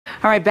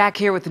All right, back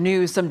here with the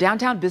news. Some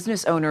downtown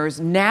business owners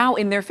now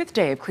in their fifth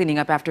day of cleaning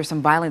up after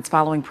some violence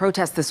following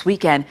protests this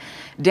weekend.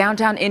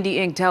 Downtown Indy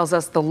Inc. tells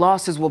us the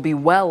losses will be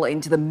well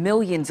into the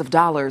millions of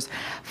dollars.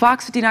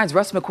 Fox 59's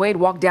Russ McQuaid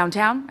walked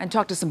downtown and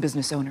talked to some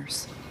business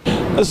owners.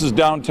 This is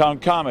Downtown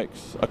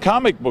Comics, a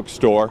comic book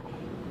store,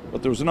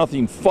 but there was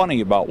nothing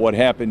funny about what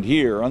happened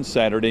here on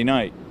Saturday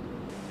night.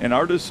 An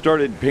artist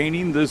started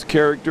painting this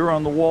character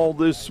on the wall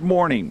this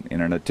morning in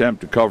an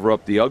attempt to cover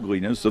up the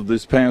ugliness of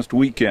this past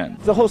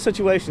weekend. The whole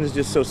situation is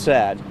just so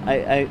sad.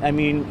 I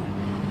mean,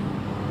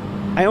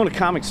 I own a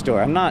comic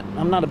store. I'm not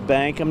a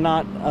bank. I'm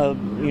not a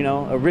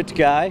rich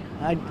guy.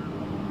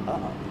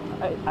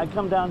 I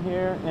come down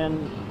here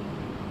and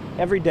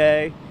every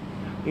day,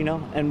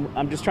 and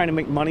I'm just trying to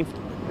make money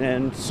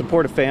and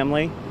support a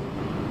family.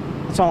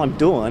 That's all I'm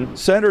doing.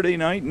 Saturday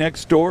night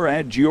next door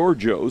at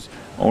Giorgio's,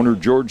 owner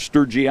George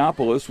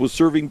Sturgiopoulos was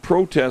serving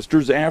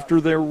protesters after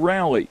their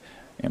rally.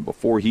 And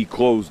before he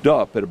closed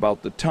up at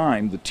about the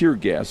time the tear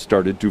gas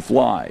started to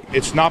fly.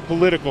 It's not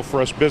political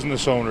for us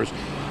business owners.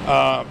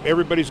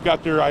 Everybody's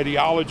got their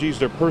ideologies,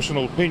 their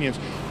personal opinions.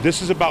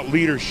 This is about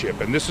leadership,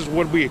 and this is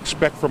what we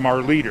expect from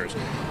our leaders.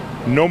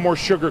 No more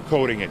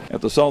sugarcoating it.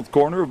 At the south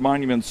corner of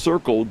Monument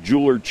Circle,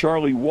 jeweler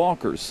Charlie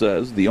Walker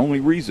says the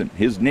only reason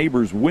his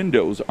neighbor's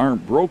windows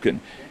aren't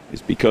broken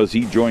is because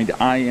he joined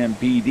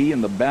IMPD in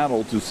the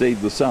battle to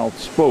save the south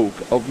spoke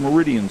of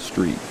Meridian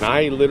Street.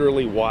 I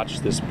literally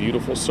watched this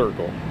beautiful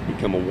circle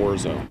become a war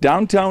zone.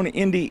 Downtown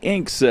Indy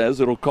Inc. says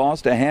it'll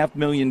cost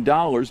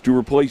 $500,000 to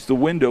replace the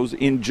windows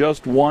in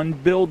just one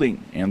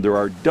building, and there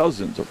are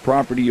dozens of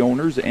property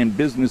owners and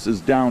businesses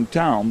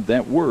downtown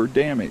that were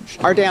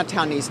damaged. Our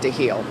downtown needs to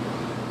heal.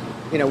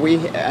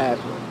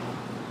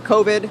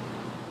 COVID,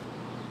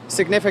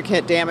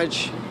 significant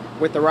damage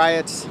with the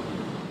riots,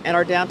 and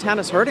our downtown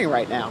is hurting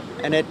right now,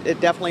 and it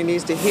definitely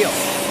needs to heal.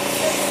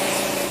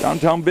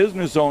 Downtown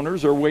business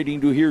owners are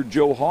waiting to hear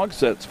Joe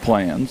Hogsett's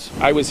plans.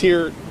 I was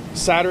here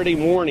Saturday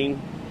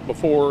morning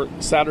before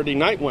Saturday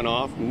night went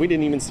off, and we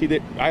didn't even see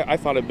that. I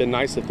thought it'd been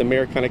nice if the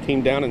mayor kind of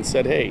came down and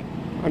said, hey,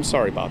 I'm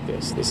sorry about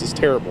this. This is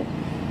terrible.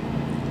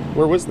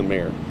 Where was the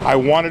mayor? I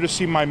wanted to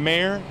see my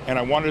mayor and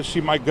I wanted to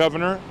see my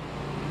governor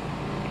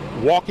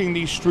walking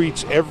these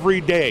streets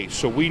every day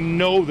so we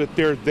know that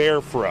they're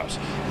there for us.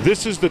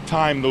 This is the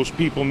time those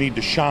people need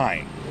to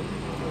shine.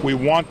 We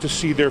want to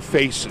see their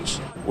faces.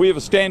 We have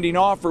a standing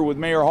offer with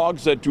Mayor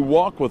Hogsett to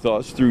walk with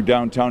us through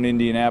downtown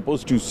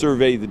Indianapolis to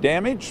survey the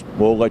damage.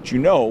 We'll let you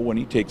know when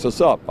he takes us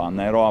up on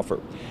that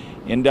offer.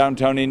 In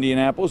downtown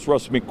Indianapolis,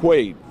 Russ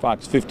McQuaid,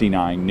 Fox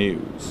 59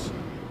 News.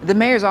 The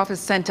mayor's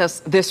office sent us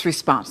this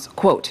response.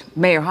 Quote,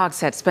 Mayor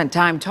Hogsett spent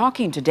time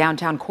talking to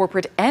downtown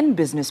corporate and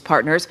business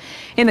partners.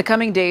 In the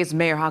coming days,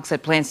 Mayor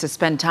Hogsett plans to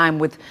spend time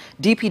with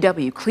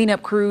DPW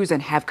cleanup crews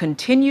and have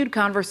continued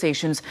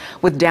conversations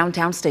with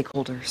downtown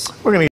stakeholders. We're going to